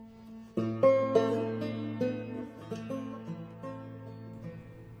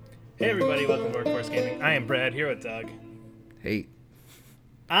Hey everybody, welcome to Workforce Gaming. I am Brad, here with Doug. Hey.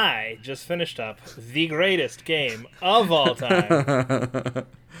 I just finished up the greatest game of all time,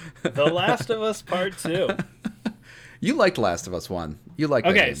 The Last of Us Part 2. You liked Last of Us 1. You liked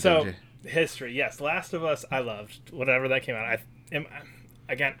that Okay, game, so didn't history. Yes, Last of Us I loved. Whatever that came out.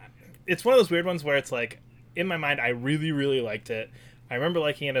 Again, it's one of those weird ones where it's like, in my mind, I really, really liked it. I remember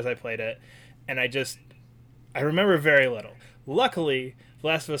liking it as I played it, and I remember very little. Luckily, The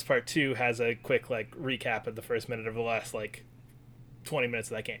Last of Us Part 2 has a quick recap of the first minute of the last 20 minutes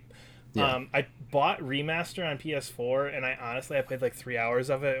of that game. Yeah. I bought Remaster on PS4, and I played 3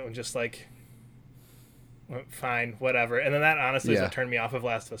 hours of it and just fine, whatever. And then that honestly is what turned me off of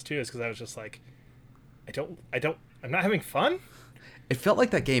Last of Us 2, is because I was just like, I'm not having fun. It felt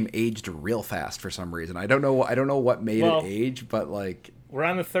like that game aged real fast for some reason. I don't know what made it age, but we're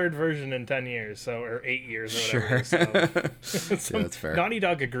on the third version in 10 years, or 8 years or whatever. Sure. So Yeah, that's fair. Naughty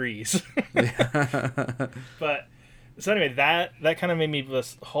Dog agrees. But so anyway, that kind of made me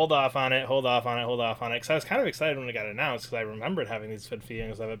just hold off on it, because I was kind of excited when it got announced, because I remembered having these good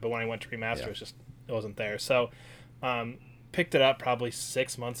feelings of it, but when I went to remaster, it wasn't there. So picked it up probably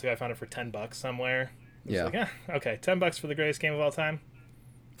 6 months ago. I found it for $10 somewhere. Yeah. Okay, $10 for the greatest game of all time.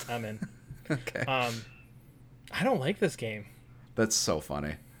 I'm in. Okay. I don't like this game. That's so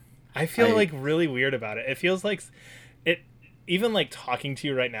funny. I feel really weird about it. It feels like even talking to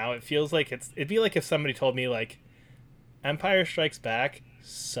you right now, it feels like it'd be like if somebody told me Empire Strikes Back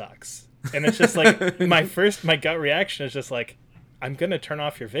sucks. And it's just my gut reaction is just I'm going to turn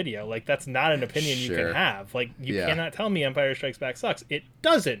off your video. That's not an opinion you can have. You cannot tell me Empire Strikes Back sucks. It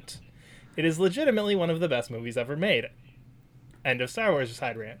doesn't. It is legitimately one of the best movies ever made. End of Star Wars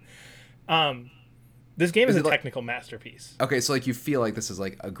side rant. This game is a technical masterpiece. Okay, so you feel like this is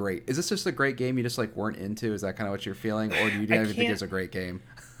is this just a great game you just weren't into? Is that kind of what you're feeling? Or do you even think it's a great game?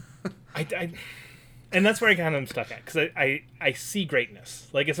 And that's where I kind of am stuck at, because I see greatness.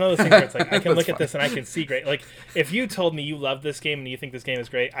 It's one of those things where it's I can look at this and I can see great. If you told me you love this game and you think this game is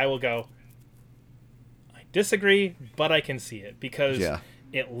great, I will go, I disagree, but I can see it, because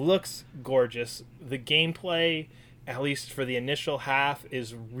it looks gorgeous. The gameplay, at least for the initial half,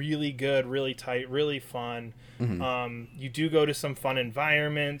 is really good, really tight, really fun. Mm-hmm. You do go to some fun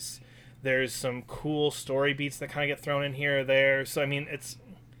environments. There's some cool story beats that kind of get thrown in here or there. So,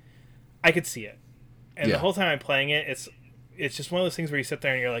 I could see it. And the whole time I'm playing it, it's just one of those things where you sit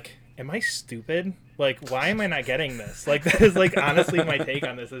there and you're like, am I stupid? Why am I not getting this? That is, honestly, my take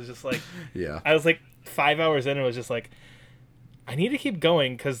on this is just I was 5 hours in and was just I need to keep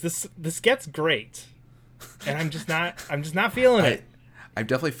going, because this gets great. And I'm just not feeling it. I've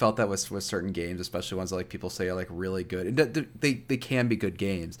definitely felt that with certain games, especially ones that people say are really good. And they can be good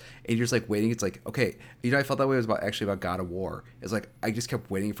games, and you're just waiting. It's okay, I felt that way about God of War. It's I just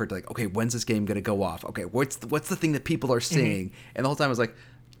kept waiting for it to okay, when's this game gonna go off? Okay, what's the thing that people are seeing? Mm-hmm. And the whole time I was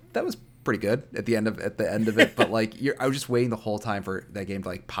that was pretty good at the end of it. But I was just waiting the whole time for that game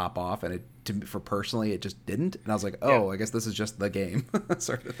to pop off, and for personally it just didn't. And I was I guess this is just the game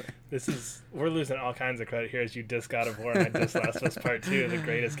sort of thing. We're losing all kinds of credit here as you diss God of War and I diss Last of Us Part 2, the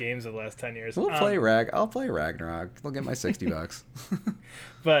greatest games of the last 10 years. I'll play Ragnarok. I'll get my $60.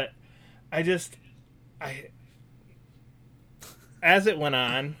 But as it went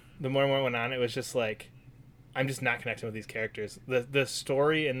on, the more and more it went on, it was just I'm just not connecting with these characters. The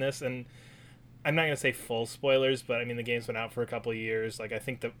story in this, and I'm not going to say full spoilers, but the game's been out for a couple of years. I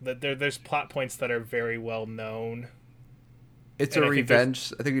think that there's plot points that are very well known. It's a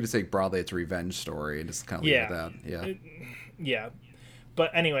revenge. I think you just say broadly, it's a revenge story, and just kind of leave it at that. Yeah.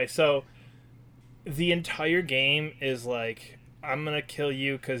 But anyway, so the entire game is I'm going to kill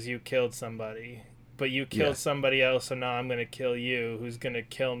you because you killed somebody. But you killed somebody else, so now I'm going to kill you, who's going to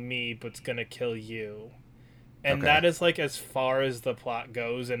kill me, but's going to kill you. And that is as far as the plot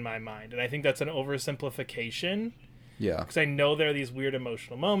goes in my mind. And I think that's an oversimplification. Yeah. Because I know there are these weird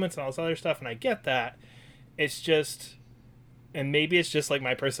emotional moments and all this other stuff, and I get that. It's just, and maybe it's just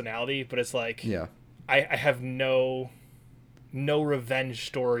my personality, but it's I have no revenge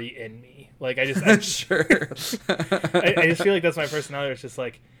story in me. I just sure. I just feel that's my personality. It's just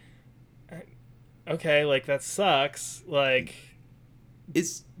okay, that sucks.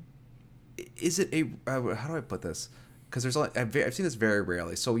 Is it a how do I put this? Because I've seen this very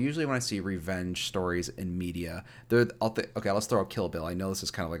rarely. So usually when I see revenge stories in media, okay, let's throw out Kill Bill. I know this is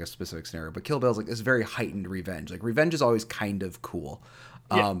kind of a specific scenario, but Kill Bill is this very heightened revenge. Revenge is always kind of cool.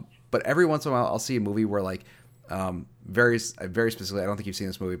 But every once in a while I'll see a movie where very specifically, I don't think you've seen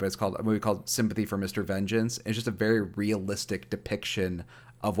this movie, but it's called a movie called Sympathy for Mr. Vengeance. It's just a very realistic depiction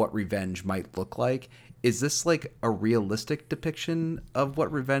of what revenge might look like. Is this like a realistic depiction of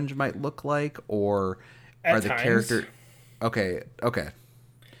what revenge might look like, or At are the times. character okay?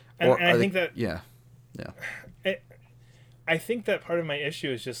 And I think that yeah. I think that part of my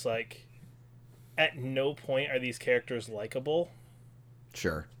issue is just like, at no point are these characters likable.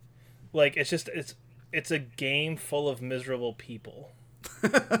 Sure. Like, it's a game full of miserable people.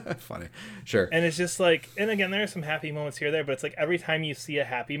 Funny. Sure. And it's just like, and again, there are some happy moments here or there, but it's like every time you see a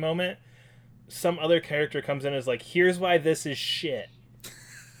happy moment, some other character comes in and is like, here's why this is shit.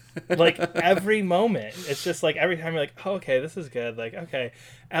 Like, every moment. It's just like, every time you're like, oh, okay, this is good. Like, okay,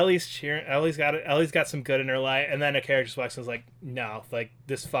 Ellie's cheering. Ellie's got some good in her life. And then a character just walks in and is like, no, like,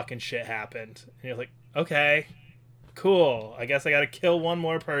 this fucking shit happened. And you're like, okay, cool. I guess I gotta kill one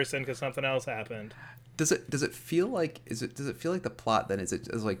more person because something else happened. Does it feel like does it feel like the plot then is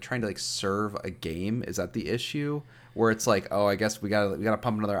like trying to like serve a game? Is that the issue? Where it's like, oh, I guess we gotta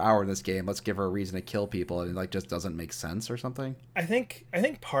pump another hour in this game. Let's give her a reason to kill people, and it like just doesn't make sense or something. I think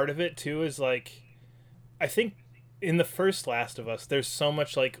part of it too is like, I think in the first Last of Us, there's so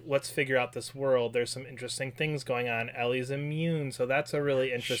much like, let's figure out this world. There's some interesting things going on. Ellie's immune, so that's a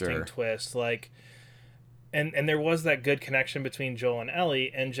really interesting twist. Like, and there was that good connection between Joel and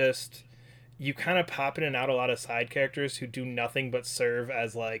Ellie, and just you kind of pop in and out a lot of side characters who do nothing but serve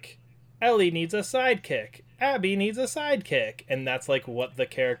as like, Ellie needs a sidekick, Abby needs a sidekick, and that's like what the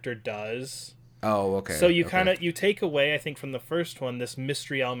character does. Oh, okay. So you kind of, you take away, I think, from the first one, this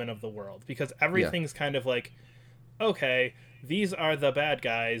mystery element of the world, because everything's kind of like, okay, these are the bad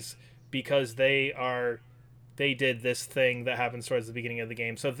guys because they did this thing that happens towards the beginning of the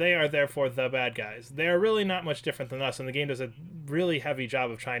game, so they are therefore the bad guys. They're really not much different than us, and the game does a really heavy job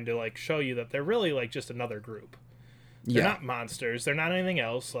of trying to like show you that they're really like just another group. They're not monsters. They're not anything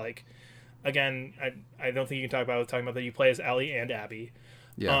else. Like, again, I don't think you can talking about that you play as Ellie and Abby.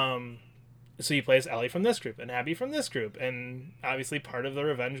 Yeah. So you play as Ellie from this group and Abby from this group, and obviously part of the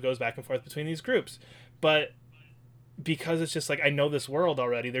revenge goes back and forth between these groups. But because it's just like, I know this world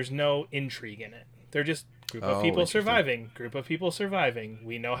already, there's no intrigue in it. They're just group of people surviving.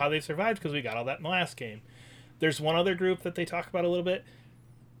 We know how they survived because we got all that in the last game. There's one other group that they talk about a little bit.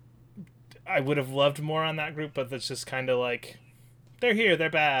 I would have loved more on that group, but that's just kind of like, they're here, they're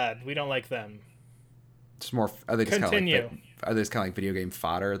bad, we don't like them. It's more. Are they just Continue. Are they just kind of like video game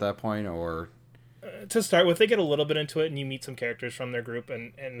fodder at that point, or? To start with, they get a little bit into it, and you meet some characters from their group,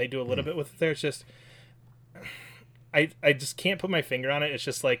 and they do a little bit with it there. It's just, I just can't put my finger on it. It's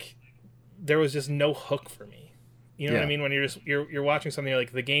just like, there was just no hook for me. You know what I mean? When you're watching something, you're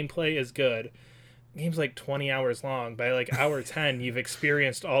like, the gameplay is good. The game's like 20 hours long. By like hour 10, you've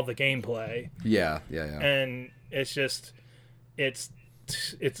experienced all the gameplay. Yeah. And it's just, it's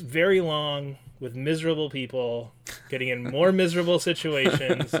very long with miserable people getting in more miserable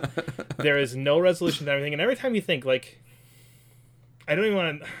situations. There is no resolution to everything. And every time you think, like, I don't even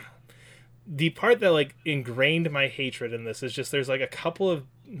want to... The part that, like, ingrained my hatred in this is just, there's, like, a couple of...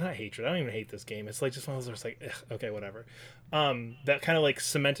 Not hatred. I don't even hate this game. It's, like, just one of those where it's like, okay, whatever. That kind of, like,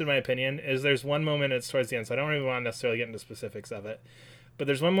 cemented my opinion is there's one moment, it's towards the end, so I don't even want to necessarily get into specifics of it. But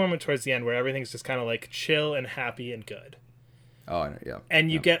there's one moment towards the end where everything's just kind of, like, chill and happy and good. Oh, yeah.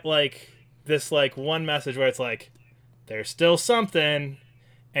 And you get, like, this, like, one message where it's like, there's still something.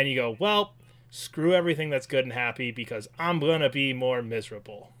 And you go, well, screw everything that's good and happy because I'm going to be more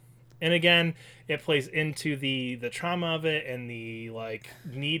miserable. And again, it plays into the trauma of it and the, like,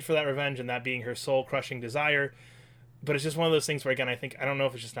 need for that revenge and that being her soul-crushing desire. But it's just one of those things where, again, I don't know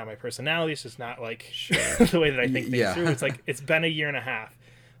if it's just not my personality. It's just not, like, the way that I think things through. It's like, it's been a year and a half.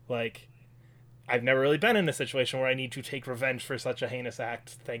 Like, I've never really been in a situation where I need to take revenge for such a heinous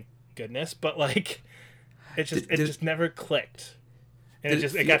act, thank goodness. But, like, it just never clicked. And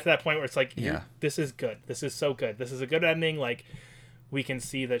it got to that point where it's like, this is good. This is so good. This is a good ending. Like, we can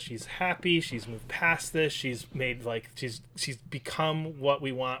see that she's happy. She's moved past this. She's made, like, she's become what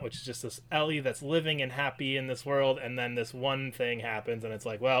we want, which is just this Ellie that's living and happy in this world. And then this one thing happens, and it's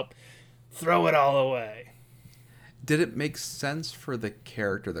like, well, throw it all away. Did it make sense for the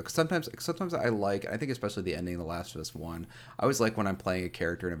character though? Because sometimes I think especially the ending of The Last of Us 1, I always like when I'm playing a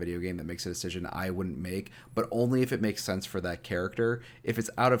character in a video game that makes a decision I wouldn't make, but only if it makes sense for that character. If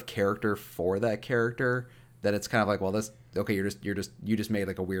it's out of character for that character, then it's kind of like, well, this okay, you just made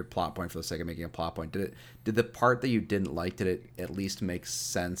like a weird plot point for the sake of making a plot point. Did the part that you didn't like, did it at least make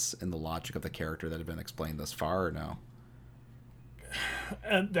sense in the logic of the character that had been explained thus far, or no?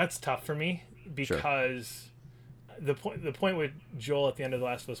 That's tough for me because the point with Joel at the end of The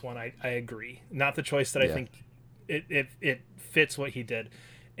Last of Us 1, I agree. Not the choice that I think it fits what he did.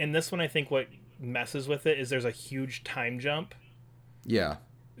 In this one, I think what messes with it is there's a huge time jump. Yeah.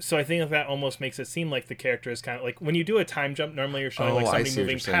 So I think that almost makes it seem like the character is kind of like when you do a time jump, normally you're showing like somebody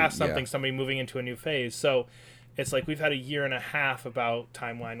moving past something, somebody moving into a new phase. So it's like we've had a year and a half about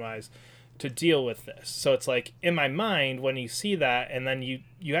timeline wise to deal with this. So it's like in my mind when you see that and then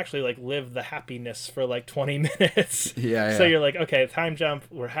you actually like live the happiness for like 20 minutes. Yeah. So you're like, okay, time jump,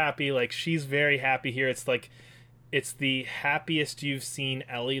 we're happy. Like she's very happy here. It's like it's the happiest you've seen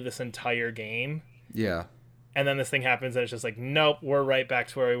Ellie this entire game. Yeah. And then this thing happens and it's just like, nope, we're right back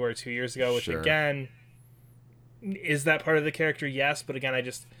to where we were 2 years ago, which again, is that part of the character? Yes. But again,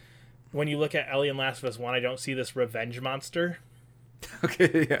 when you look at Ellie in Last of Us 1, I don't see this revenge monster.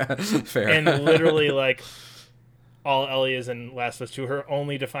 Okay, yeah, fair. And literally, like, all Ellie is in Last of Us 2, her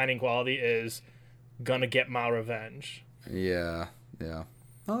only defining quality is gonna get my revenge. Yeah.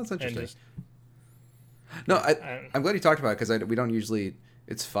 Oh, that's interesting. I'm glad you talked about it because we don't usually.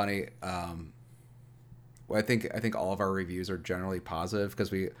 It's funny. I think all of our reviews are generally positive because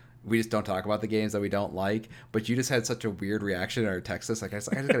we just don't talk about the games that we don't like. But you just had such a weird reaction in our text us. Like I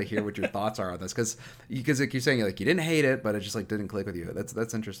just gotta hear what your thoughts are on this because like you're saying like you didn't hate it, but it just like didn't click with you.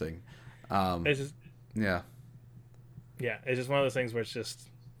 That's interesting. It's just yeah. It's just one of those things where it's just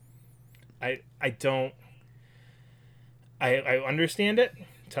I understand it.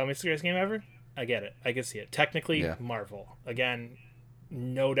 Tell me it's the greatest game ever. I get it. I can see it. Technically, Marvel. Again,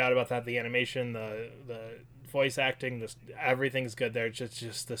 no doubt about that. The animation, the voice acting, everything's good there.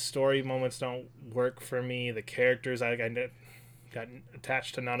 Just the story moments don't work for me. The characters, I got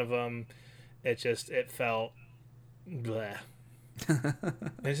attached to none of them. It felt bleh.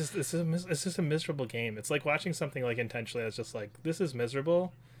 It's just a miserable game. It's like watching something like intentionally that's just like, this is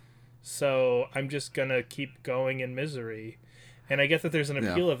miserable, so I'm just gonna keep going in misery. And I get that there's an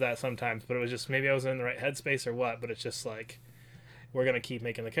appeal of that sometimes, but it was just maybe I wasn't in the right headspace or what. But it's just like, we're going to keep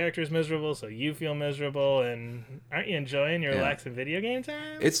making the characters miserable so you feel miserable. And aren't you enjoying your relaxing video game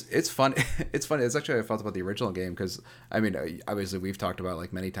time? It's fun. It's funny. It's actually how I felt about the original game because, I mean, obviously we've talked about it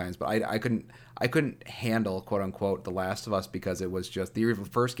like many times, but I couldn't handle, quote unquote, The Last of Us because it was just the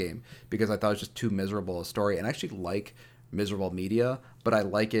first game because I thought it was just too miserable a story. And I actually like miserable media, but I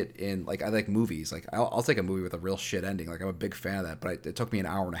like it in like I like movies. Like I'll take a movie with a real shit ending. Like I'm a big fan of that, but it took me an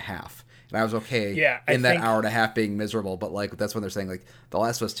hour and a half, and I was okay that hour and a half being miserable. But like that's when they're saying like The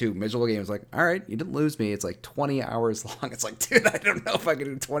Last of Us 2 miserable game is like, all right, you didn't lose me. It's like 20 hours long. It's like, dude, I don't know if I can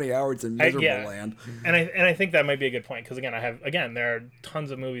do 20 hours in miserable land. And I think that might be a good point because again there are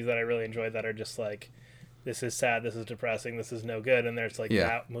tons of movies that I really enjoy that are just like, this is sad, this is depressing, this is no good, and there's like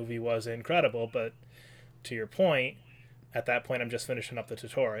that movie was incredible, but to your point. At that point, I'm just finishing up the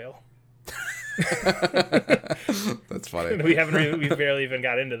tutorial. That's funny. We barely even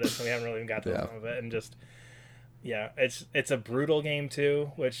got into this, and we haven't really even got to the bottom of it. And just, it's a brutal game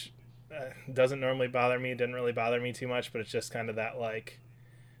too, which doesn't normally bother me. Didn't really bother me too much, but it's just kind of that like,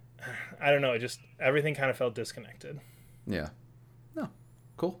 I don't know. It just everything kind of felt disconnected. Yeah. No.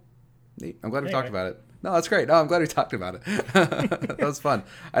 Cool. Neat. I'm glad we talked about it. No, that's great. No, I'm glad we talked about it. That was fun.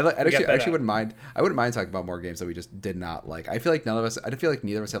 I actually wouldn't mind. I wouldn't mind talking about more games that we just did not like. I feel like neither of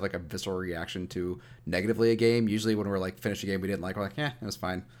us have like a visceral reaction to negatively a game. Usually when we're like finished a game we didn't like, we're like, it was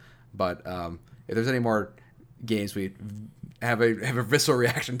fine. But if there's any more games we have a visceral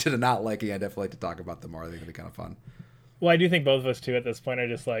reaction to the not liking, I'd definitely like to talk about them more. I think it'd be kind of fun. Well, I do think both of us too at this point are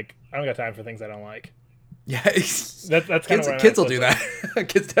just like, I don't got time for things I don't like. Yeah, that's kind of kids will do that.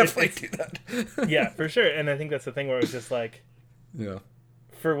 Kids definitely do that. Yeah, for sure. And I think that's the thing where it's just like,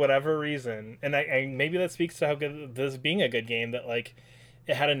 for whatever reason, and I maybe that speaks to how good this being a good game that like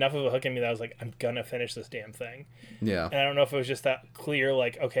it had enough of a hook in me that I was like, I'm gonna finish this damn thing. Yeah. And I don't know if it was just that clear,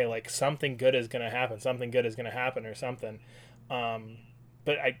 like, okay, like something good is gonna happen, or something.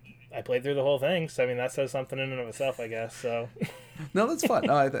 But I played through the whole thing, so I mean that says something in and of itself, I guess. So. No, that's fun.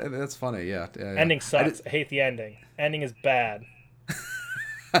 No, that's funny. Yeah. Ending sucks. I hate the ending. Ending is bad.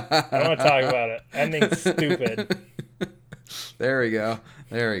 I don't want to talk about it. Ending's stupid. There we go.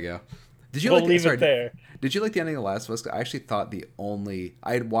 Did you leave it there. Did you like the ending of The Last of Us? I actually thought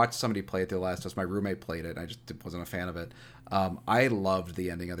I had watched somebody play it The Last of Us. My roommate played it, and I just wasn't a fan of it. I loved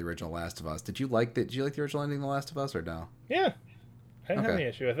the ending of the original Last of Us. Did you like the original ending of The Last of Us or no? Yeah. I didn't have any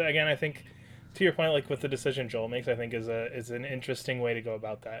issue with it. Again, I think to your point, like with the decision Joel makes, I think is an interesting way to go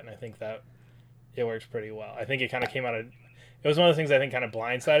about that, and I think that it works pretty well. I think it kind of came out of. It was one of the things I think kind of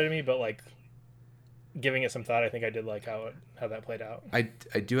blindsided me, but like giving it some thought, I think I did like how that played out. I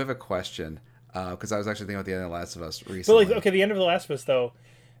do have a question because I was actually thinking about the end of The Last of Us recently. But like, okay, the end of The Last of Us though,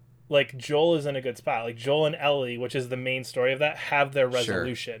 like Joel is in a good spot. Like Joel and Ellie, which is the main story of that, have their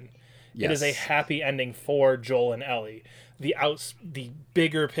resolution. Sure. Yes. It is a happy ending for Joel and Ellie. The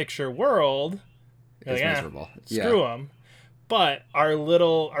bigger picture world is miserable. Screw them. But our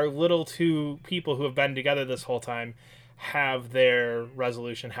little two people who have been together this whole time have their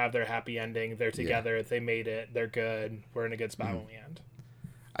resolution, have their happy ending. They're together. Yeah. They made it. They're good. We're in a good spot when we end.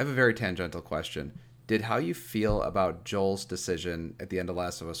 I have a very tangential question. Did how you feel about Joel's decision at the end of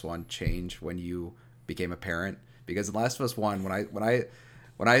Last of Us 1 change when you became a parent? Because in Last of Us 1, when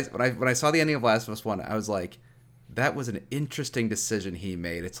I saw the ending of Last of Us 1, I was like, that was an interesting decision he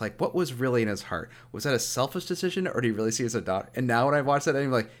made. It's like, what was really in his heart? Was that a selfish decision, or did he really see it as a daughter? And now when I watch that,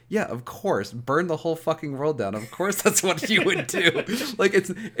 I'm like, yeah, of course, burn the whole fucking world down. Of course, that's what you would do. Like,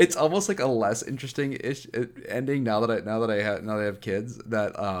 it's almost like a less interesting ending now that I have kids.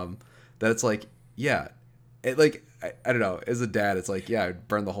 That it's like, yeah, I don't know. As a dad, it's like, yeah, I'd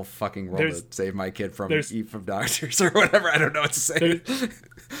burn the whole fucking world to save my kid from doctors or whatever. I don't know what to say.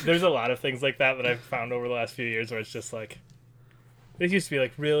 There's a lot of things like that I've found over the last few years where it's just like, it used to be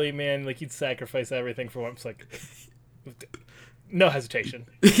like, really, man, like you'd sacrifice everything for one. It's like, no hesitation.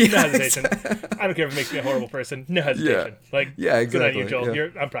 No hesitation. I don't care if it makes me a horrible person. No hesitation. Yeah. Like, yeah, exactly. Good on you, Joel.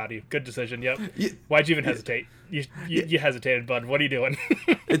 Yeah. I'm proud of you. Good decision. Yep. Yeah. Why'd you even hesitate? You hesitated, bud. What are you doing?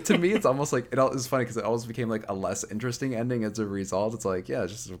 To me, it's almost like it's funny because it almost became like a less interesting ending as a result. It's like, yeah,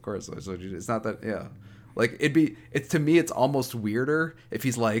 just of course. It's not that, yeah. Like to me, it's almost weirder if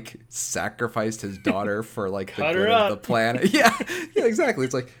he's like sacrificed his daughter for like the good of the planet. Yeah, exactly.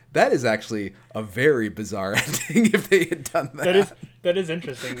 It's like that is actually a very bizarre ending if they had done that. That is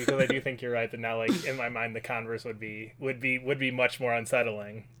interesting because I do think you're right that now, like in my mind, the converse would be much more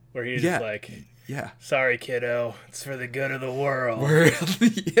unsettling. Where he's just like, yeah, sorry, kiddo, it's for the good of the world.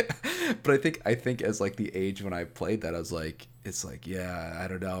 Yeah. But I think as like the age when I played that, I was like, it's like, yeah, I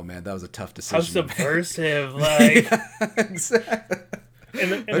don't know, man, that was a tough decision. How subversive, like. Yeah, exactly.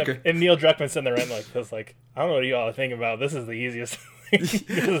 And Neil Druckmann's in there and like, was like, I don't know what you all are thinking about. This is the easiest thing. This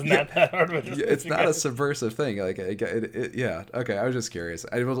is not that hard of a decision. It's not a subversive thing. Like, yeah. Okay, I was just curious.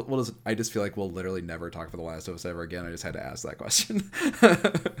 I just feel like we'll literally never talk for The Last of Us ever again. I just had to ask that question.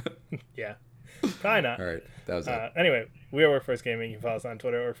 Yeah. Probably not. All right, that was it. Anyway, we are Workforce Gaming. You can follow us on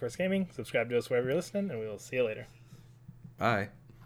Twitter at Workforce Gaming. Subscribe to us wherever you're listening, and we will see you later. Bye.